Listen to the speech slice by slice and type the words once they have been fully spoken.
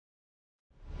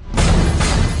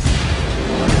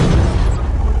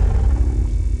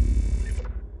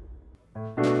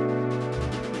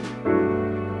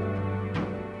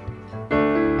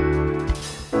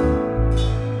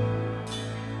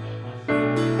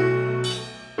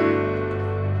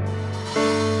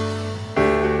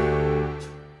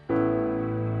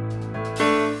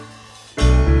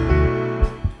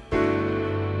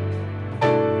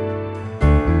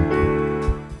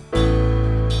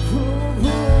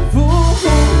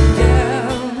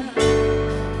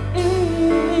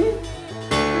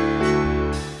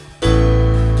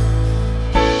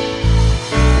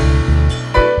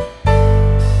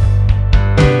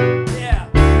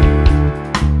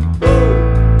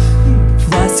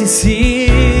Власть и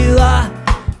сила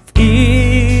в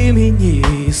имени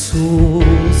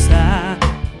Иисуса.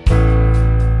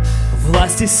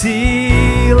 Власть и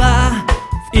сила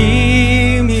в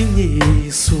имени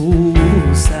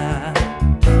Иисуса.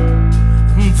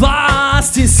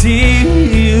 Власть и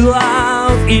сила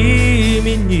в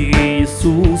имени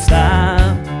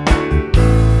Иисуса.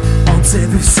 Он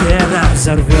цепи все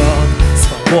разорвет,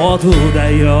 свободу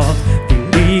дает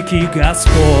великий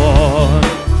Господь.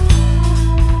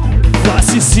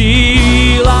 Власть и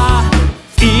сила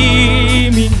в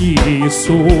имени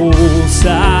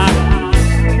Иисуса.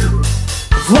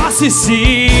 Власть и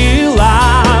сила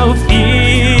в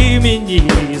имени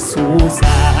Иисуса.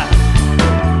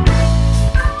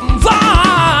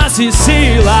 Власть и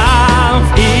сила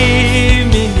в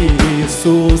имени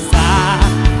Иисуса.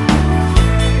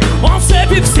 Он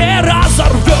цепи все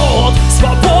разорвет,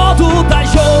 свободу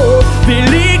дает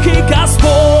великий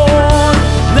Господь.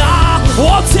 Да,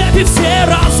 он цепи все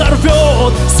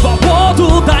разорвет,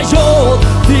 свободу дает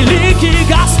великий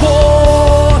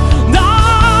Господь.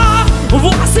 Да,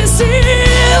 власть и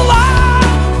сила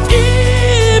в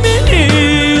имени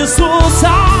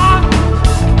Иисуса.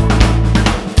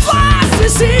 Власть и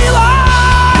сила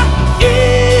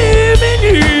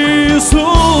имени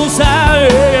Иисуса.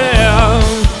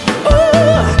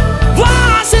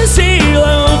 Власть и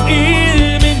сила в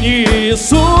имени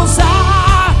Иисуса.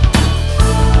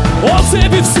 Он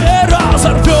цепи все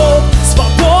разорвет,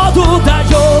 свободу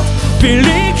дает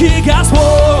великий Господь.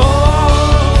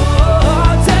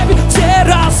 Цепи все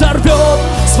разорвет,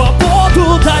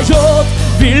 свободу дает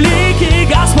великий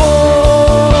Господь.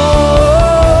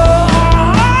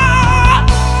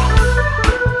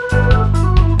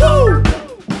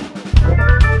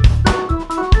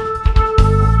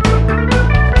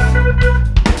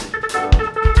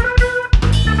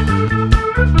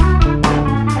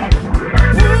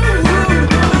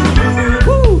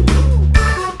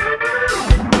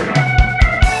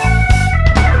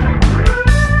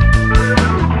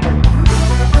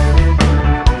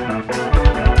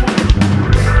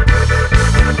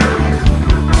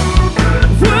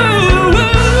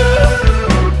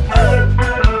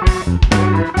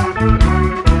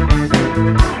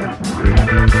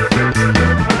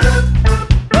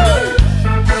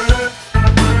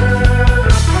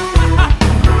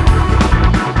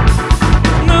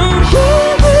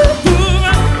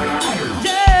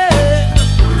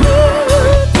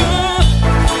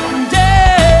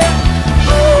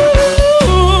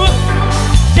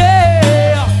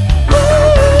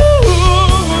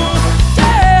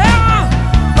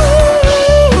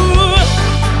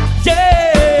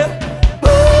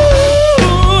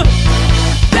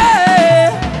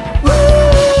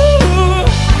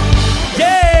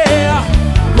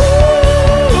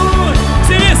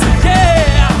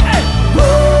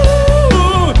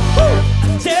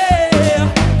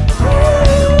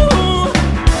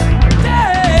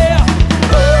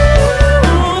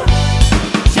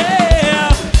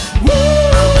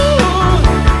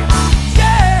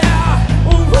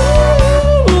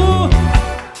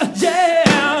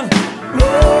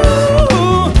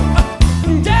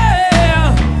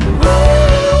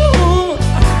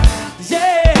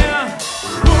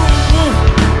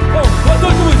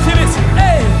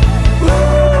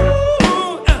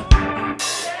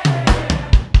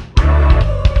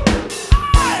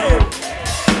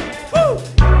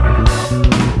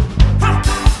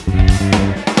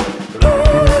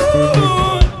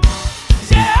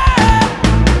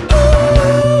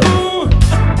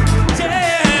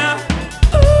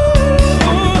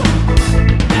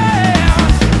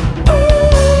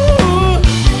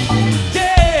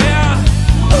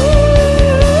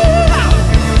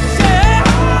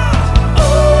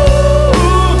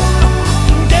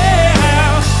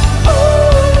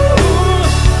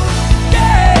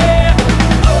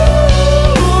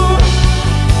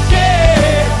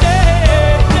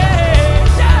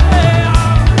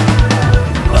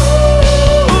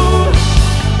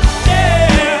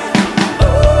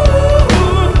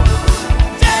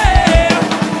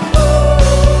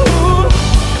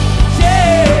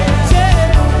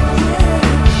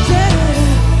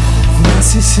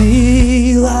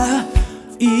 Сила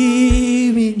в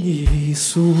имени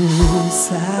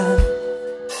Иисуса.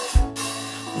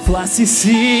 Власть и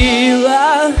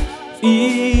сила в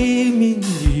имени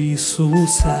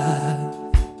Иисуса.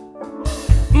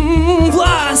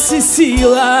 Власть и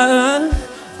сила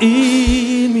в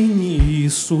имени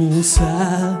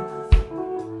Иисуса.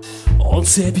 Он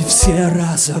цепи все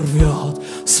разорвет,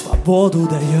 свободу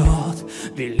дает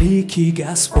великий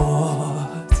Господь.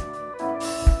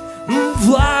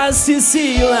 Власть и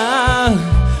сила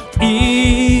в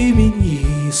имени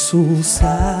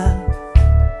Иисуса.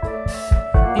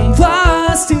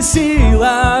 Власть и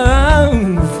сила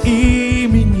в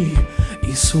имени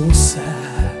Иисуса.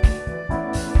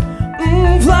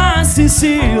 Власть и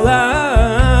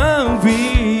сила в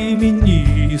имени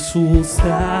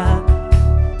Иисуса.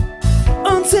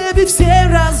 Он цепи все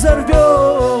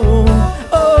разорвет.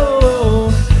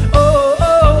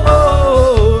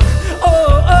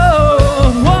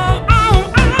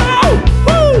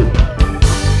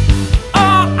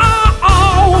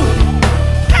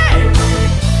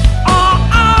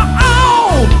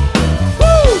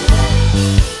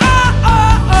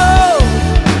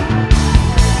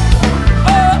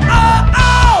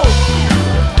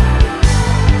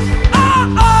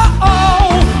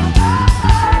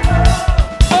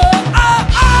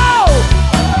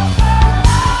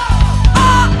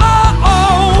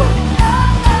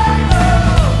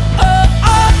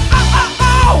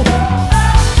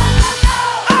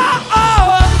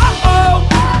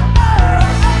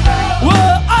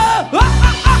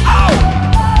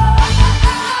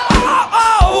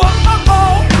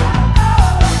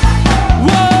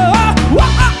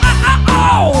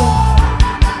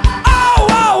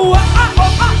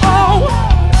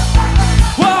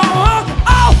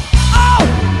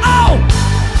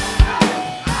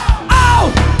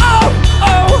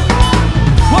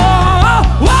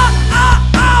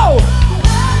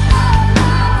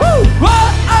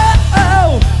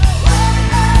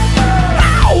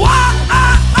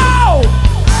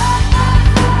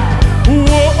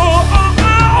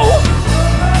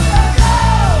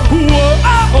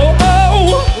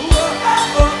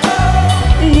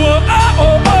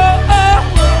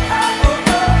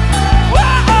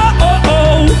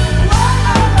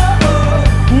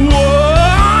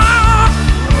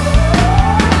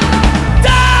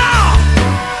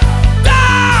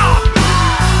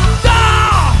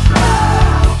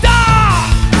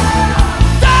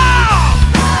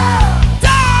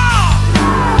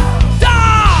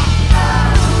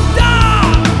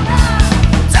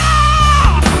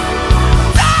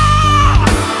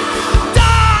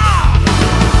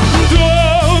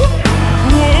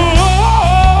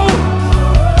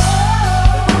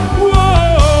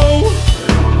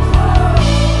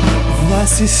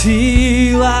 Власть и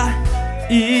сила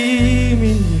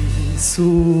имени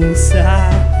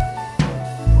Иисуса.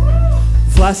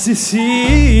 Власть и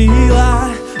сила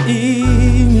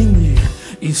имени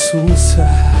Иисуса.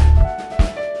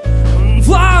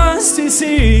 Власть и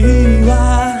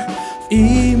сила в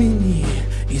имени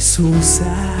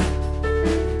Иисуса.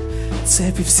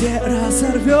 Цепи все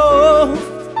разорвет.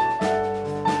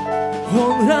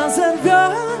 Он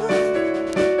разорвет.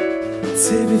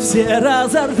 Цепи все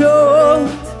разорвет.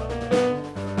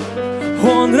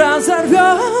 Он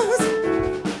разорвет.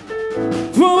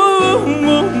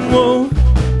 Воу-воу-воу.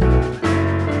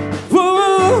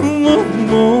 Воу-воу-воу.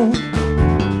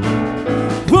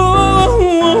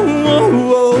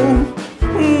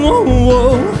 Воу-воу-воу.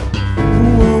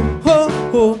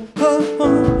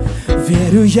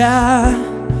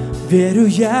 Верю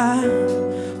я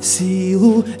в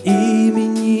силу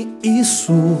имени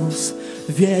Иисус.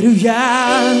 Верю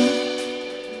я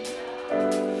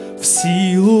в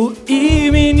силу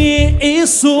имени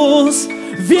Иисус.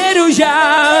 Верю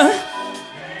я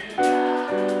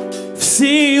в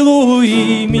силу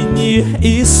имени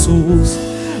Иисус.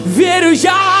 Верю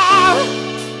я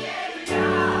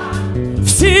в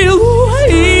силу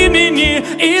имени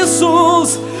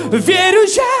Иисус. Верю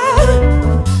я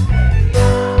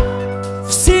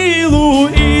в силу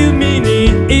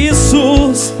имени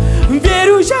Иисус.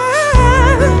 Верю я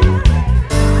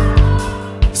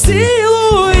в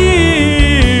силу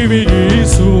имени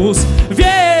Иисус.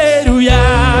 Верю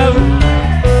я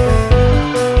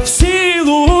в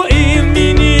силу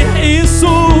имени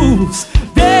Иисус.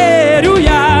 Верю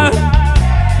я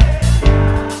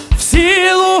в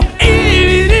силу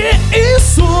имени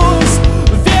Иисус.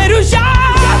 Верю я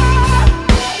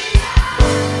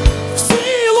в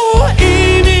силу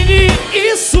имени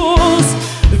Иисус.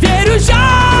 Верю я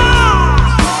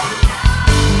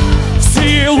в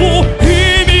силу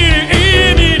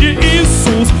имени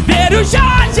Иисус. Верю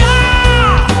я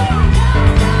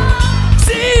в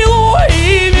силу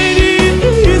имени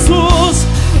Иисус.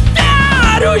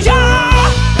 Верю я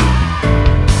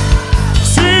в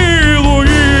силу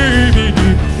имени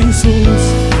Иисус.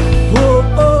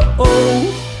 О-о-о.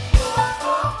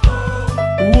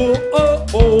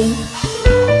 О-о-о.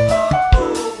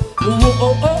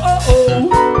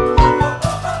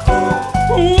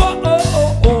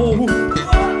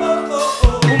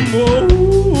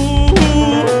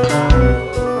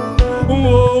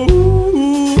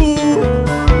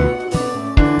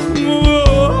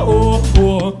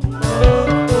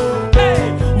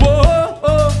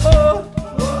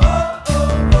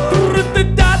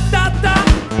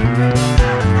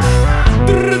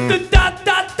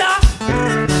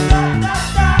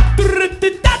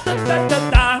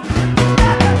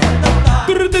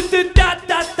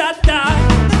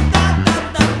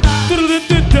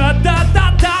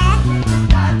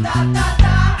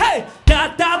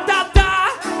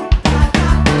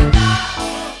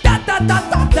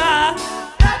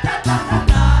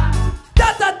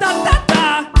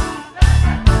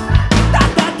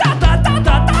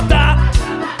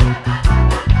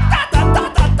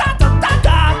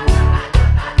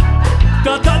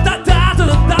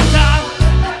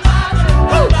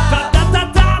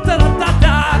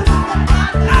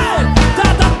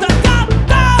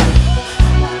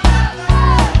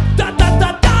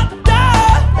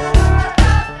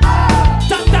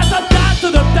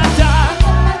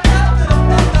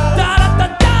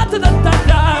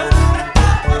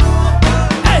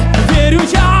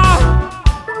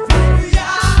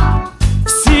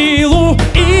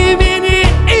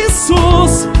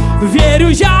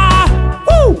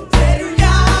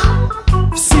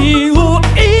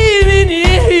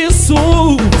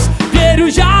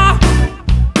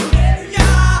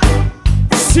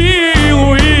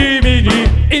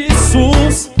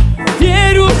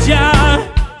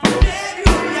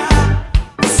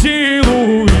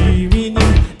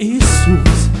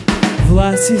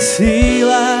 Власть и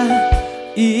сила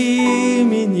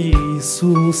имени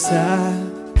Иисуса.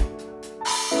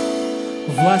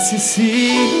 Власть и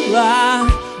сила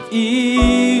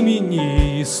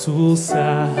имени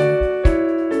Иисуса.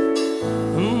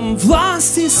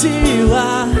 Власть и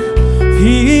сила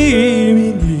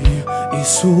имени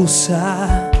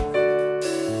Иисуса.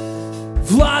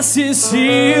 Власть и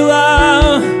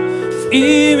сила в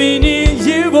имени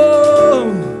Его,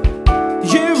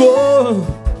 Его.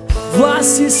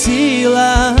 Власть и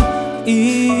сила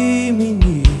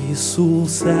имени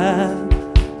Иисуса.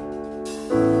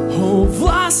 О,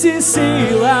 власть и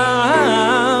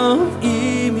сила в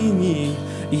имени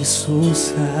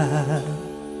Иисуса.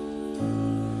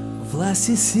 Власть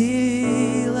и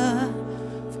сила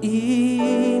в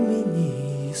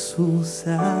имени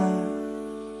Иисуса.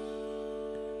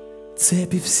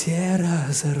 Цепи все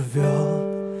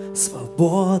разорвет,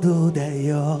 свободу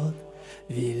дает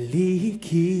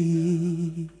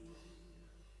великий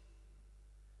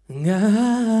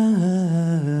Господь.